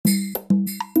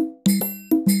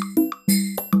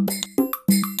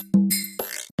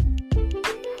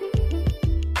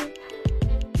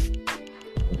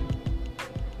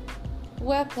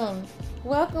Welcome,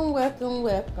 welcome, welcome,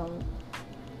 welcome.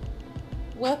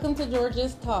 Welcome to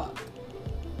Georgia's Talk.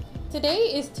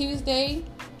 Today is Tuesday,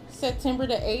 September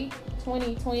the 8th,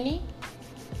 2020.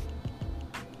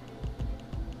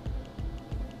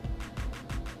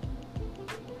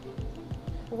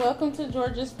 Welcome to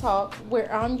Georgia's Talk,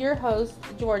 where I'm your host,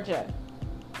 Georgia.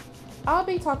 I'll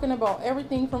be talking about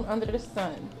everything from under the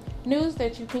sun, news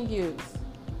that you can use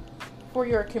for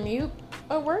your commute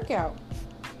or workout.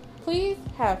 Please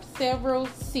have several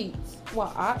seats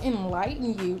while I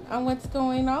enlighten you on what's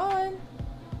going on.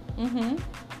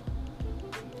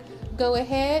 Go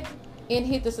ahead and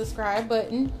hit the subscribe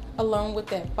button along with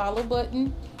that follow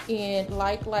button and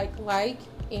like,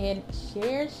 and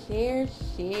share,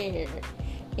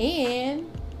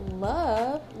 and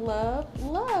love.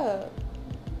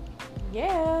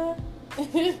 Yeah.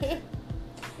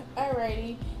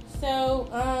 Alrighty.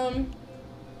 So,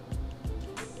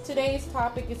 today's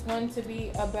topic is going to be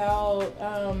about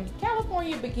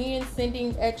California begins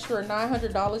sending extra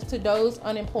 $900 to those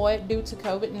unemployed due to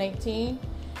COVID-19.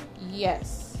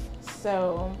 Yes.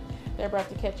 So they're about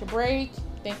to catch a break.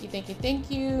 Thank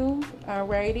you.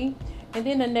 Alrighty. And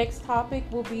then the next topic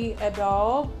will be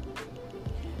about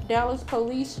Dallas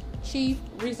police chief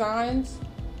resigns.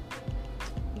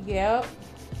 Yep.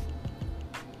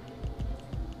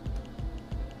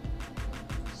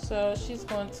 So she's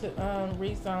going to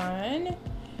resign,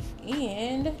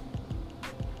 and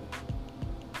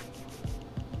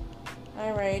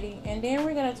alrighty, and then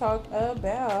we're gonna talk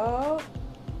about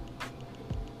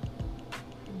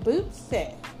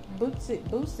Boosie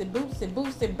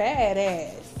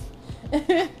Badass.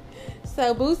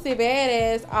 So Boosie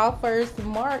Badass offers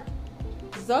Mark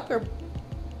Zuckerberg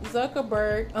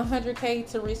 $100K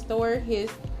to restore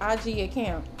his IG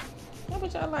account.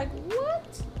 Which I like,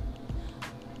 what?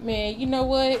 Man, you know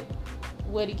what?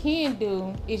 What he can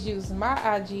do is use my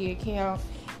IG account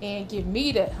and give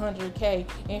me that $100K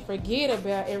and forget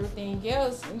about everything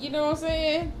else. You know what I'm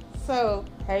saying? So,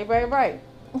 hey, bye.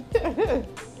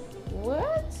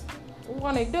 What?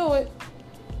 Want to do it?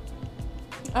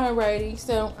 Alrighty.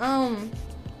 So,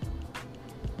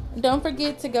 don't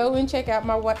forget to go and check out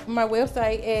my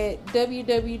website at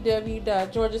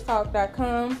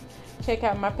www.georgiastalk.com. Check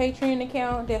out my Patreon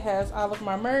account that has all of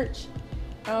my merch.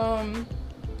 So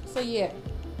yeah,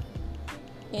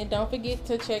 and don't forget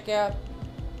to check out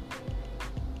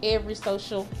every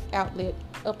social outlet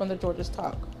up on the Georgia's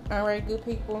Talk. All right, good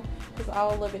people, because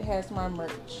all of it has my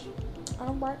merch.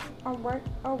 All right.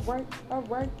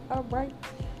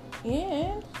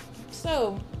 And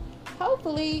so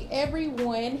hopefully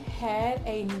everyone had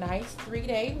a nice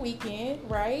 3-day weekend,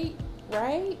 right?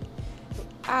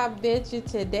 I bet you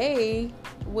today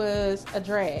was a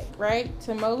drag, right?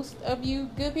 To most of you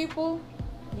good people.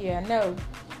 Yeah, no.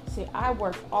 See, I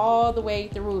worked all the way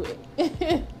through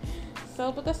it.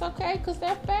 So, but that's okay, because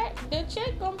that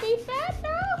check gonna be fat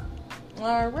now.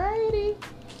 Alrighty.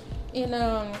 And,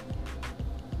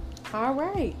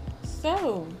 alright.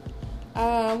 So,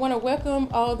 I want to welcome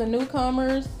all the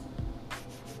newcomers.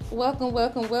 Welcome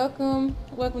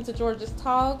to Georgia's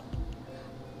Talk.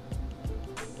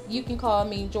 You can call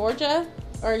me Georgia,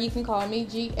 or you can call me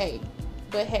GA.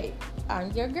 But hey, I'm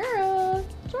your girl,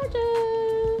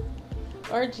 Georgia,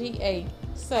 or GA.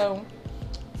 So,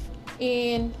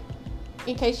 in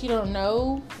case you don't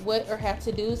know what or have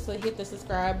to do, so hit the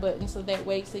subscribe button so that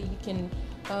way so you can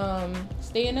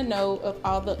stay in the know of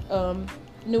all the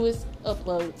newest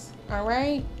uploads. All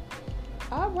right.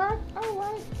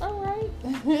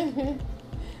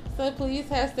 So please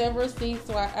have several seats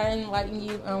while I enlighten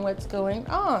you on what's going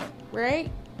on, right?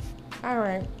 All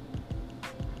right.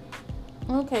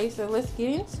 Okay, so let's get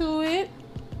into it.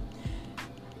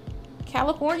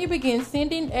 California begins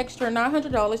sending extra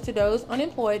 $900 to those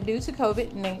unemployed due to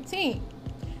COVID-19.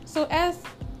 So as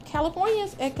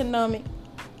California's economic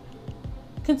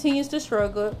continues to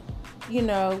struggle, you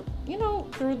know,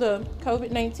 through the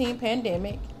COVID-19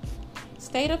 pandemic,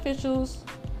 state officials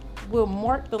will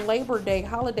mark the Labor Day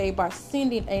holiday by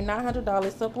sending a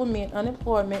 $900 supplement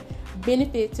unemployment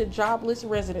benefit to jobless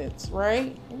residents,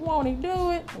 right? Won't he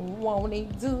do it? Won't he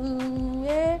do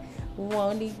it?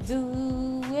 Won't he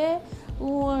do it?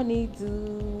 Won't he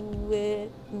do it?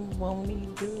 Won't he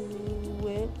do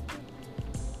it?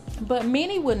 But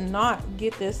many would not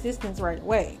get the assistance right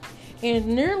away. And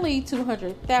nearly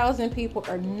 200,000 people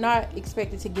are not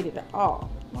expected to get it at all.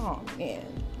 Oh, man.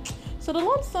 So the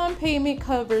lump sum payment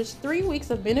covers 3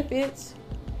 weeks of benefits,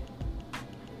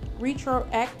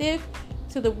 retroactive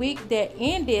to the week that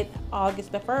ended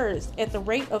August the 1st, at the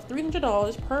rate of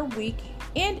 $300 per week,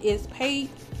 and is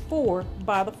paid for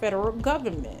by the federal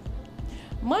government.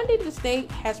 Monday, the state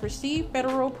has received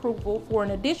federal approval for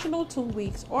an additional 2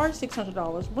 weeks or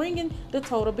 $600, bringing the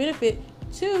total benefit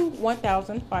to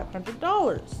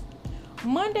 $1,500.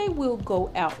 Monday will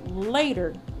go out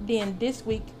later than this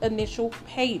week's initial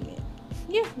payment.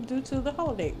 Yeah, due to the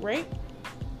holiday, right?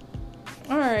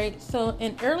 Alright, so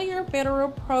an earlier federal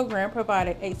program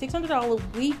provided a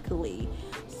 $600 weekly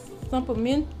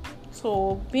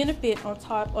supplemental benefit on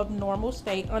top of normal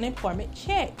state unemployment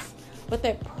checks. But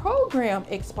that program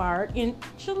expired in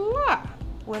July.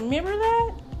 Remember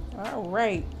that?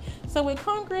 Alright. So with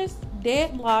Congress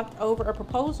deadlocked over a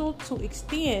proposal to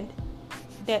extend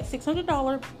that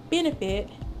 $600 benefit,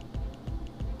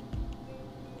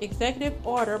 executive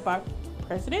order by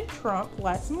President Trump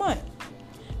last month.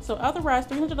 So authorized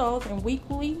 $300 in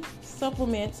weekly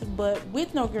supplements, but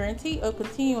with no guarantee of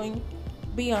continuing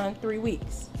beyond 3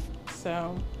 weeks.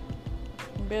 So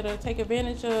you better take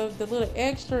advantage of the little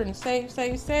extra and save,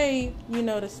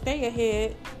 to stay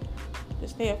ahead, to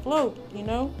stay afloat,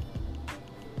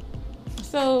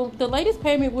 So the latest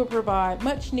payment will provide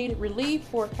much needed relief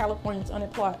for California's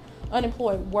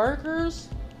unemployed workers.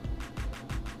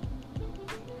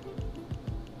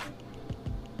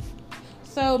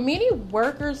 So many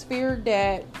workers fear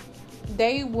that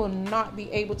they will not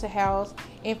be able to house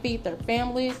and feed their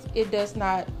families. It does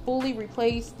not fully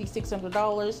replace the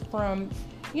 $600 from,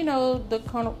 the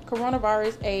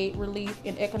Coronavirus Aid, Relief,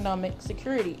 and Economic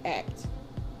Security Act.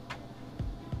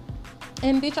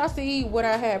 And did y'all see what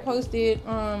I had posted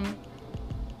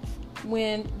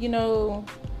when,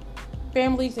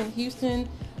 families in Houston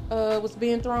was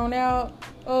being thrown out?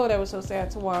 Oh, that was so sad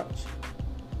to watch.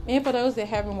 And for those that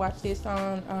haven't watched this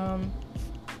on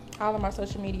all of my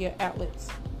social media outlets.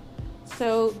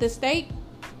 So the state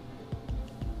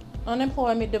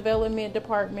unemployment development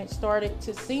department started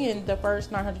to send the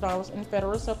first $900 in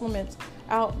federal supplements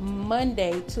out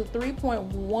Monday to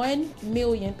 3.1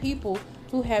 million people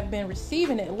who have been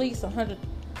receiving at least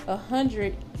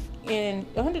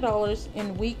 $100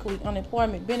 in weekly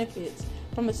unemployment benefits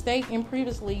from the state and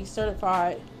previously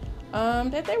certified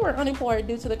that they were unemployed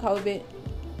due to the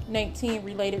COVID-19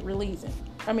 related reason.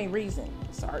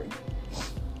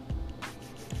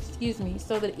 Excuse me.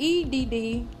 So the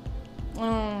EDD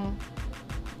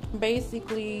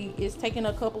basically is taking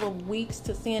a couple of weeks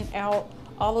to send out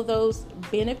all of those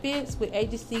benefits, with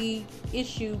agency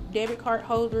issued debit card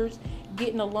holders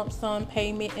getting a lump sum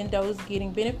payment and those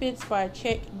getting benefits by a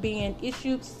check being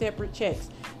issued separate checks.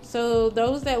 So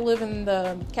those that live in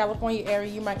the California area,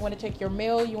 you might want to check your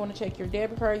mail, you want to check your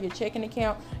debit card, your checking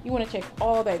account, you want to check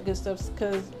all that good stuff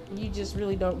because you just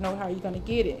really don't know how you're going to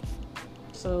get it.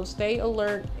 So stay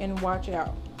alert and watch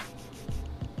out.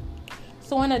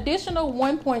 So an additional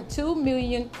 1.2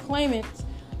 million claimants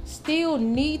still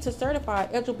need to certify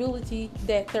eligibility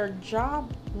that their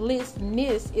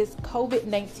joblessness is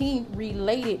COVID-19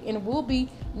 related and will be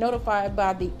notified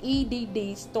by the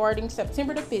EDD starting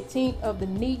September the 15th of the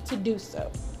need to do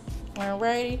so.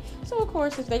 Alrighty. So of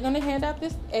course, if they're going to hand out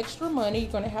this extra money,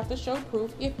 you're going to have to show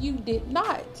proof if you did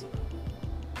not.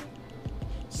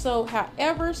 So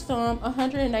however, some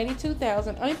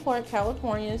 192,000 unemployed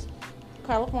Californians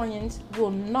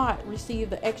will not receive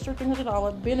the extra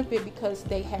 $300 benefit because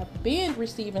they have been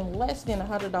receiving less than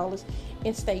 $100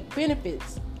 in state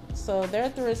benefits. So their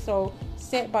threshold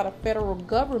set by the federal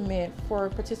government for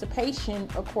participation,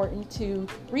 according to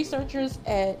researchers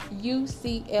at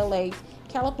UCLA's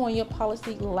California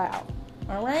Policy Lab.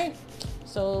 All right.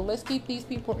 So let's keep these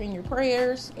people in your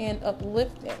prayers and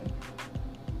uplift them.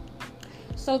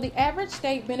 So the average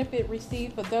state benefit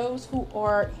received for those who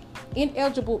are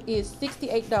ineligible is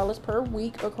 $68 per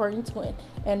week, according to an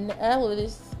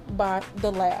analysis by the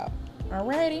lab.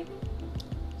 Alrighty.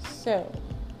 So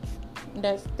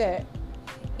that's that.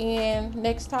 And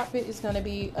next topic is going to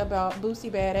be about Boosie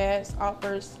Badass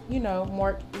offers,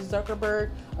 Mark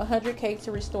Zuckerberg $100K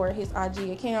to restore his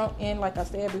IG account. And like I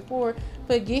said before,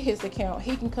 forget his account.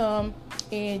 He can come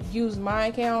and use my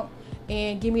account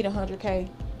and give me the $100K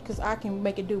because I can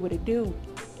make it do what it do.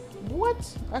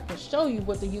 What? I can show you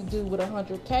what you do with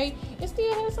 $100K and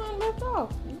still have something left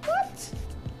off. What?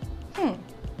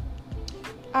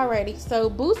 Alrighty, so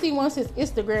Boosie wants his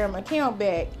Instagram account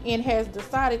back and has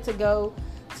decided to go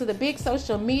to the big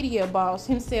social media boss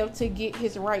himself to get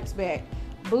his rights back.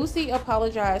 Boosie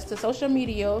apologized to social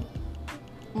media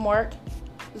Mark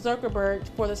Zuckerberg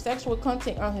for the sexual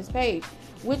content on his page,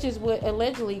 which is what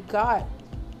allegedly got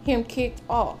him kicked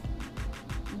off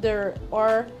their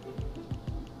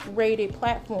R-rated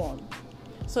platform.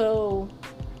 So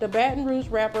the Baton Rouge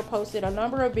rapper posted a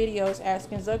number of videos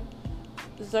asking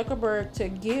Zuckerberg to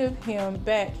give him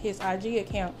back his IG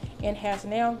account and has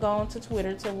now gone to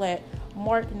Twitter to let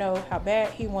Mark know how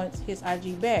bad he wants his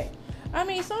IG back. I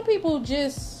mean, some people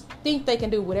just think they can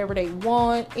do whatever they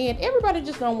want, and everybody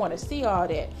just don't want to see all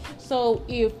that. So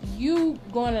if you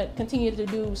gonna continue to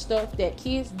do stuff that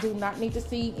kids do not need to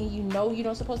see, and you know you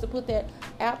don't supposed to put that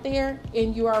out there,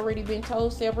 and you already been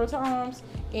told several times,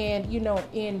 and you know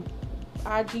in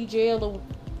IG jail or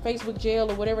Facebook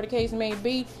jail or whatever the case may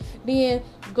be, then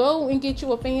go and get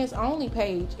you a fans only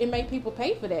page and make people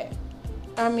pay for that.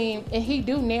 I mean, and he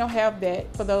do now have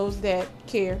that for those that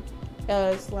care.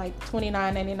 It's like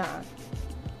 $29.99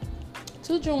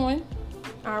 to join.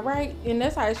 All right, and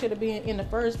that's how it should have been in the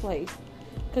first place,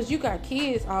 because you got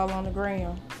kids all on the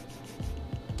ground.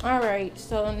 All right,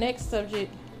 so next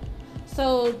subject.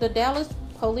 So the Dallas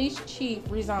police chief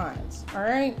resigns. All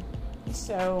right,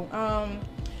 so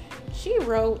she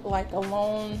wrote like a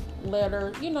long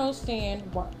letter, saying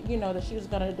that she was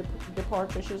gonna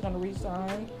depart, or she was gonna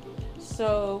resign.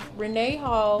 So Renee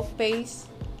Hall faced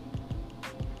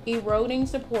eroding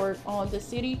support on the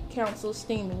city council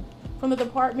stemming from the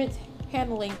department's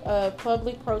handling of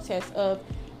public protests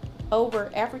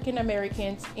over African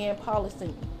Americans and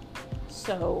policy.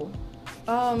 So,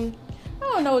 I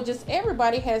don't know, just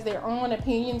everybody has their own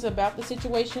opinions about the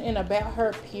situation and about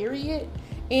her, period.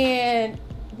 And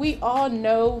we all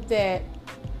know that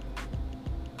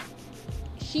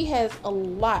she has a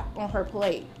lot on her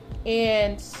plate.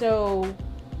 And so,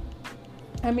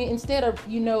 I mean, instead of,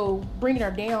 bringing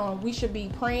her down, we should be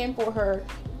praying for her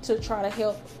to try to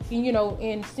help,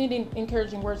 and sending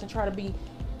encouraging words and try to be,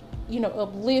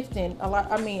 uplifting a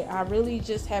lot. I mean, I really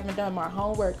just haven't done my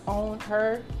homework on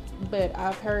her, but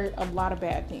I've heard a lot of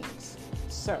bad things.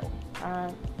 So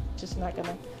I'm just not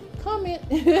gonna comment.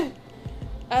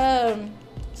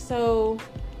 So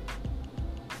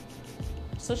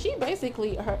she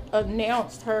basically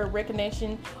announced her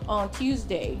resignation on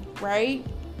Tuesday, right?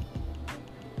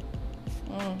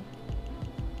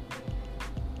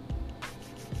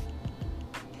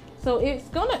 So it's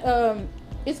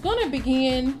gonna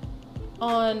begin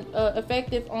on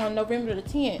effective on November the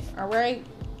 10th. All right.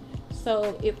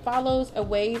 So it follows a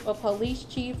wave of police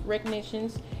chief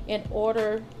recognitions in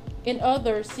other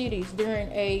cities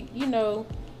during a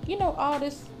all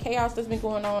this chaos that's been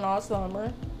going on all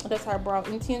summer. That's how it brought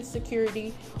intense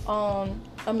security on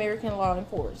American law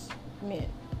enforcement,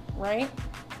 right?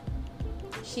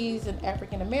 She's an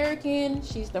African American.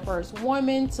 She's the first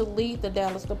woman to lead the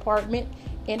Dallas department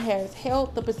and has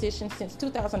held the position since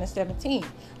 2017.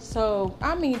 So,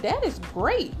 I mean, that is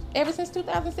great. Ever since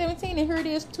 2017, and here it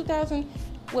is,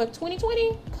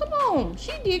 2020? Come on,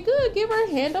 she did good. Give her a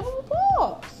hand of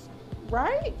applause,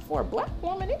 right? For a black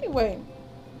woman, anyway.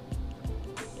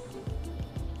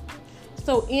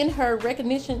 So, in her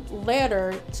recognition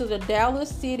letter to the Dallas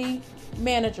city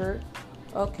manager,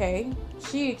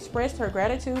 she expressed her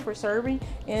gratitude for serving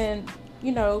in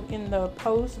the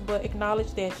post, but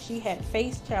acknowledged that she had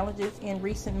faced challenges in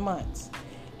recent months.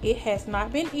 It has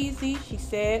not been easy, she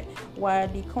said, while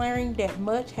declaring that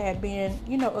much had been,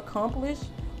 accomplished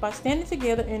by standing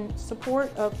together in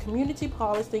support of community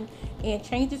policing and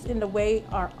changes in the way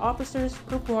our officers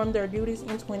perform their duties in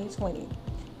 2020.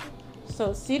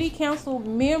 So, city council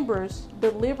members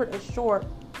delivered a short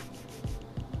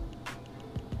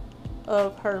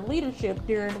of her leadership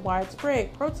during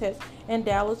widespread protests in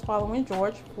Dallas following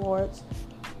George Floyd's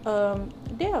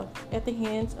death at the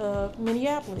hands of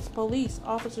Minneapolis police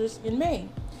officers in May.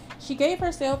 She gave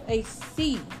herself a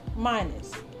C-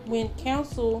 when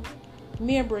council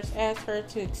members asked her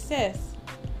to assess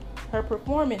her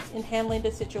performance in handling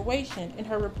the situation in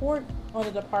her report on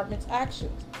the department's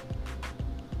actions.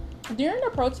 During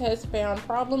the protests found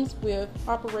problems with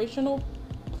operational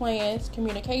plans,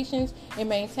 communications, and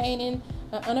maintaining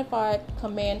an unified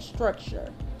command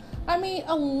structure. I mean,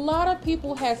 a lot of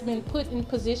people has been put in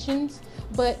positions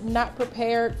but not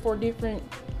prepared for different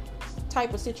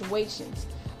type of situations.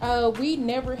 We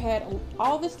never had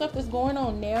all this stuff that's going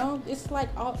on now. It's like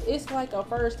a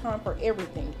first time for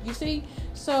everything, you see.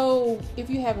 So if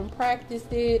you haven't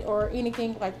practiced it or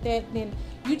anything like that, then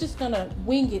you're just gonna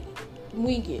wing it,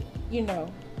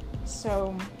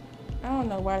 So I don't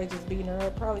know why they just beating her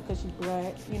up. Probably because she's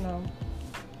black,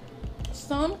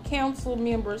 Some council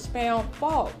members found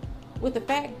fault with the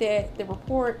fact that the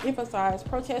report emphasized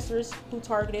protesters who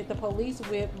targeted the police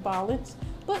with violence,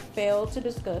 but failed to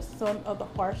discuss some of the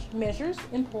harsh measures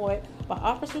employed by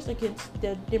officers against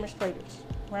the demonstrators,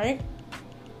 right?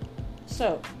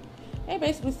 So, they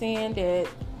basically saying that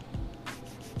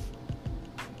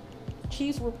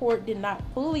Chief's report did not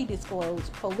fully disclose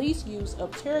police use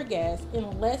of tear gas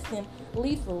and less than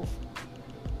lethal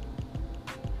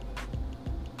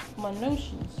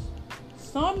munitions.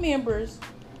 Some members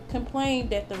complained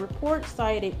that the report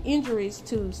cited injuries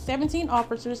to 17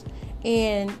 officers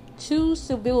and 2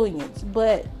 civilians,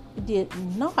 but did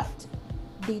not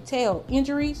detail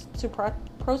injuries to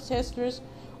protesters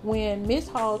when Ms.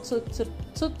 Hall took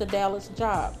the Dallas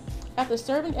job after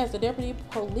serving as the deputy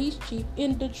police chief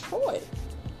in Detroit.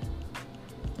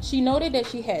 She noted that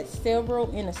she had several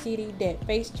in the city that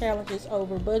faced challenges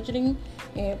over budgeting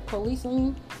and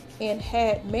policing and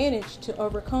had managed to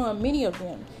overcome many of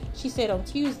them. She said on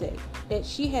Tuesday that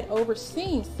she had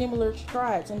overseen similar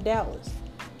strides in Dallas.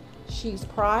 She's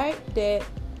proud that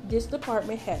this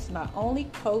department has not only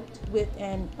coped with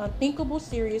an unthinkable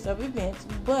series of events,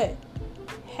 but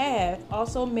have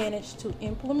also managed to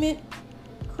implement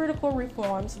critical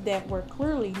reforms that were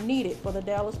clearly needed for the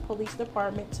Dallas Police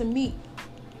Department to meet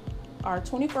our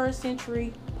 21st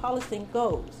century policing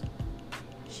goals.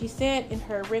 She said in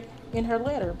her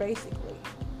letter, basically.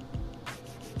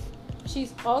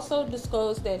 She's also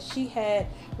disclosed that she had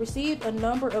received a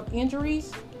number of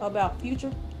inquiries about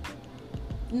future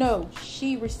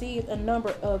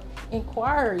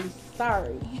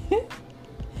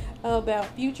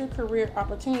career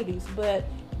opportunities, but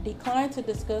declined to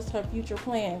discuss her future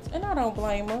plans. And I don't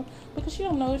blame her, because she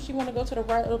don't know if she want to go to the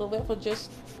right or the left or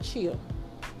just chill,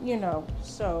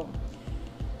 So,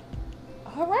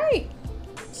 all right.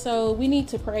 So we need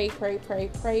to pray for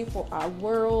our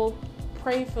world.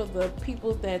 Pray for the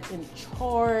people that's in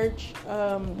charge.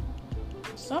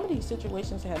 Some of these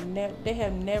situations have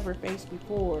never faced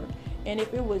before. And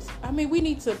if it was, we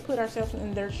need to put ourselves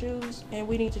in their shoes, and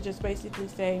we need to just basically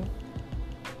say,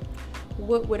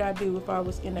 what would I do if I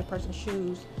was in that person's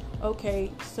shoes?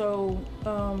 Okay, so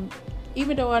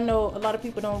even though I know a lot of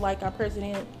people don't like our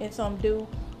president, and some do,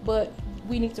 but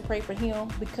we need to pray for him,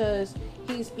 because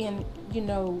he's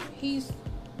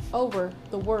over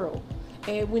the world.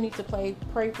 And we need to pray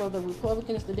for the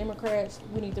Republicans, the Democrats.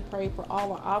 We need to pray for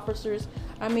all our officers.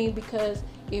 Because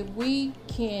if we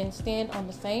can stand on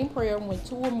the same prayer when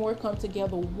 2 or more come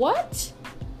together, what?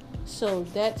 So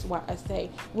that's why I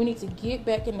say we need to get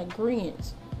back in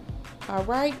agreement. All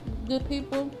right, good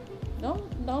people?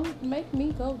 Don't make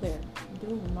me go there.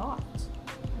 Do not.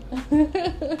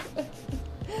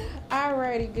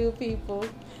 Alrighty, good people.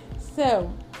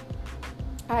 So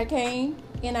I came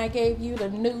and I gave you the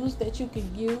news that you could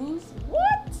use.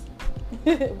 What?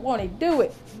 Want to do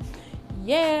it?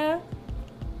 Yeah.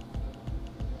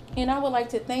 And I would like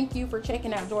to thank you for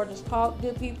checking out Georgia's Talk,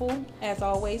 good people. As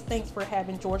always, thanks for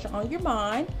having Georgia on your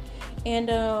mind. And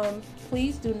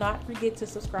please do not forget to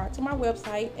subscribe to my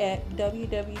website at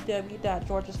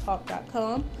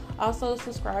www.georgiastalk.com. Also,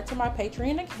 subscribe to my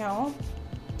Patreon account.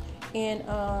 And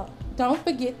don't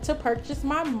forget to purchase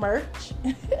my merch.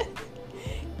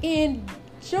 And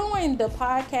join the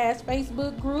podcast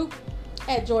Facebook group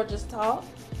at Georgia's Talk.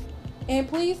 And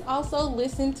please also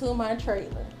listen to my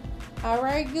trailer. All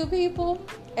right, good people.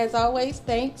 As always,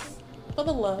 thanks for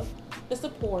the love, the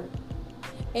support.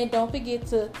 And don't forget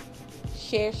to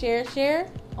share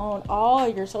on all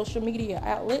your social media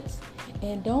outlets.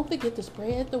 And don't forget to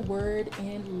spread the word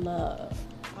in love.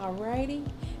 All righty.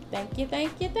 Thank you.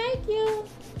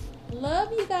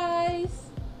 Love you guys.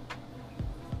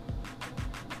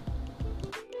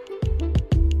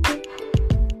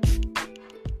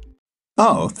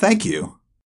 Oh, thank you.